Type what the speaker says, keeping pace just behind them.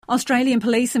Australian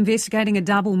police investigating a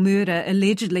double murder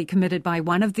allegedly committed by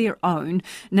one of their own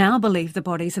now believe the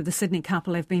bodies of the Sydney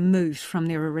couple have been moved from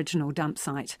their original dump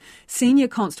site. Senior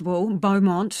Constable Beau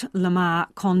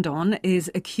Lamarre-Condon is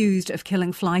accused of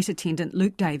killing flight attendant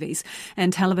Luke Davies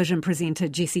and television presenter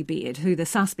Jesse Baird, who the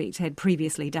suspect had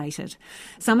previously dated.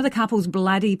 Some of the couple's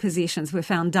bloody possessions were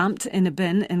found dumped in a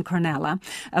bin in Cronulla.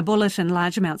 A bullet and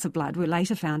large amounts of blood were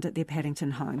later found at their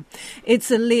Paddington home.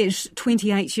 It's alleged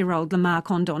 28-year-old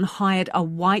Lamarre-Condon hired a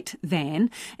white van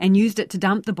and used it to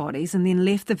dump the bodies and then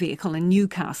left the vehicle in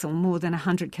Newcastle, more than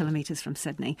 100 kilometres from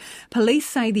Sydney. Police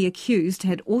say the accused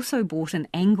had also bought an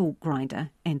angle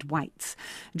grinder and weights.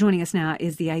 Joining us now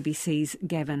is the ABC's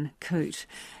Gavin Coote.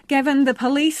 Gavin, the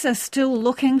police are still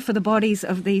looking for the bodies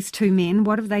of these two men.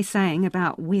 What are they saying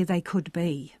about where they could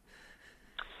be?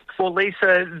 Well,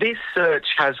 Lisa, this search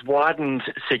has widened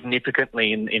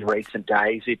significantly in recent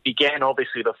days. It began,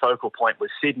 obviously, the focal point was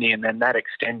Sydney, and then that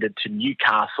extended to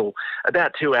Newcastle,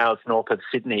 about 2 hours north of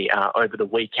Sydney, over the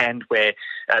weekend, where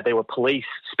there were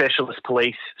specialist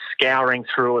police, scouring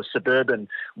through a suburban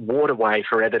waterway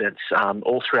for evidence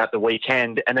all throughout the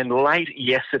weekend. And then late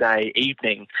yesterday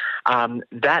evening,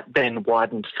 that then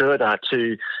widened further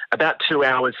to about 2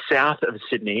 hours south of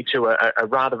Sydney to a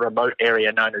rather remote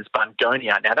area known as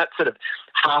Bungonia. Now, that's sort of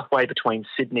halfway between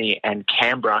Sydney and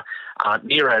Canberra,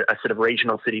 near a sort of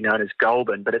regional city known as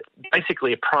Goulburn, but it's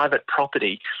basically a private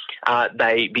property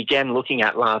they began looking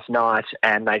at last night,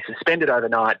 and they suspended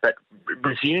overnight but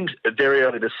resumed very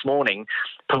early this morning.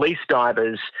 Police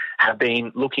divers have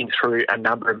been looking through a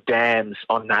number of dams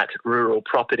on that rural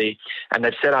property, and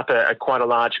they've set up quite a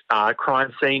large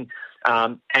crime scene.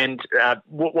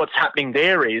 What's happening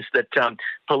there is that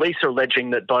police are alleging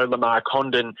that Beau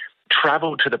Lamarre-Condon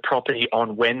travelled to the property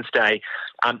on Wednesday,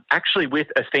 actually with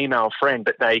a female friend,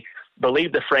 but they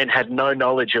believe the friend had no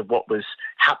knowledge of what was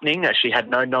happening. She had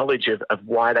no knowledge of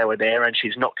why they were there, and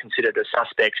she's not considered a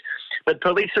suspect. But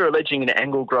police are alleging an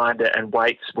angle grinder and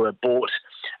weights were bought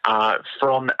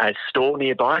from a store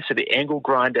nearby. So the angle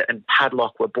grinder and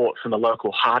padlock were bought from a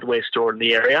local hardware store in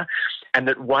the area, and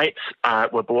that weights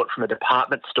were bought from a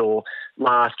department store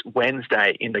last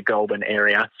Wednesday in the Goulburn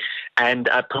area. And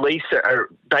police are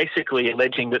basically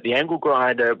alleging that the angle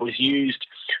grinder was used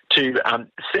to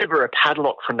sever a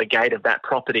padlock from the gate of that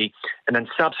property, and then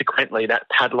subsequently that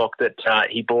padlock that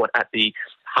he bought at the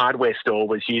hardware store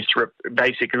was used to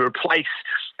basically replace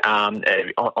on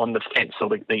the fence or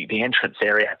the entrance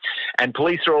area. And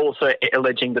police are also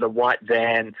alleging that a white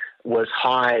van was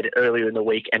hired earlier in the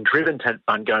week and driven to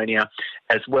Bungonia,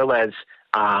 as well as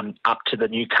up to the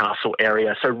Newcastle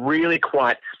area. So really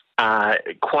quite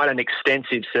an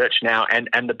extensive search now, and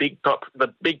the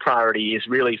big priority is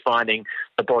really finding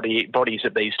the bodies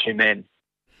of these two men.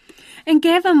 And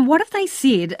Gavin, what have they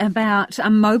said about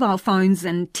mobile phones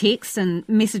and texts and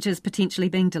messages potentially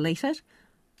being deleted?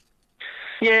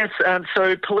 Yes,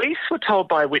 so police were told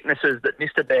by witnesses that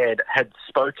Mr. Baird had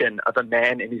spoken of a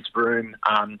man in his room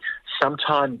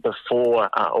sometime before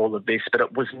all of this, but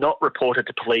it was not reported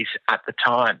to police at the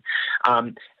time.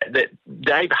 That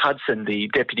Dave Hudson, the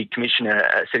Deputy Commissioner,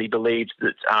 said he believed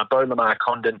that Beau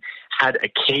Lamarre-Condon had a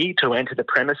key to enter the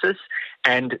premises,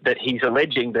 and that he's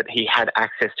alleging that he had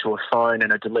access to a phone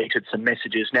and had deleted some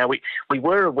messages. Now, we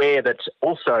were aware that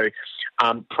also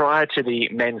prior to the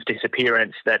men's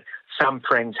disappearance that some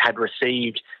friends had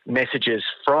received messages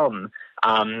from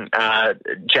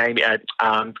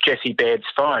Jesse Baird's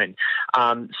phone.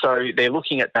 So they're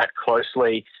looking at that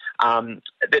closely.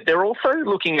 They're also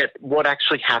looking at what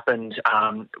actually happened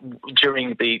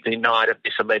during the night of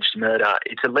this alleged murder.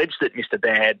 It's alleged that Mr.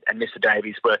 Baird and Mr.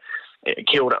 Davies were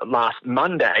killed last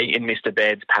Monday in Mr.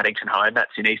 Baird's Paddington home.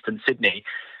 That's in eastern Sydney.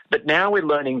 But now we're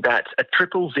learning that a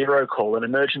 000 call, an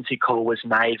emergency call, was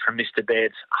made from Mr.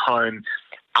 Baird's home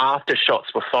after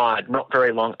shots were fired, not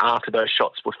very long after those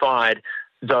shots were fired,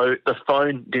 though the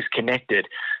phone disconnected.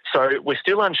 So we're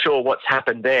still unsure what's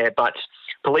happened there, but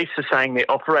police are saying they're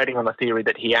operating on the theory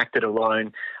that he acted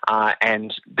alone,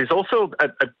 and there's also a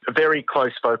very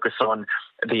close focus on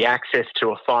the access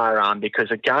to a firearm, because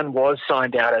a gun was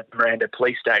signed out at Miranda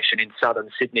Police Station in southern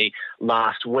Sydney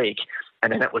last week,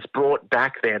 and then it was brought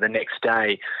back there the next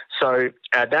day. So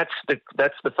that's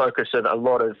the focus of a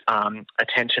lot of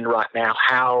attention right now.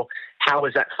 How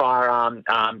is that firearm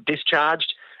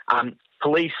discharged?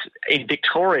 Police in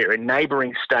Victoria, in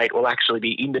neighbouring state, will actually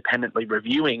be independently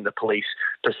reviewing the police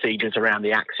procedures around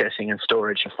the accessing and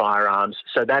storage of firearms.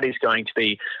 So that is going to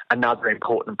be another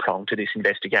important prong to this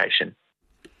investigation.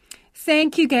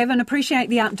 Thank you, Gavin. Appreciate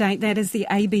the update. That is the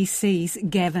ABC's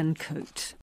Gavin Coote.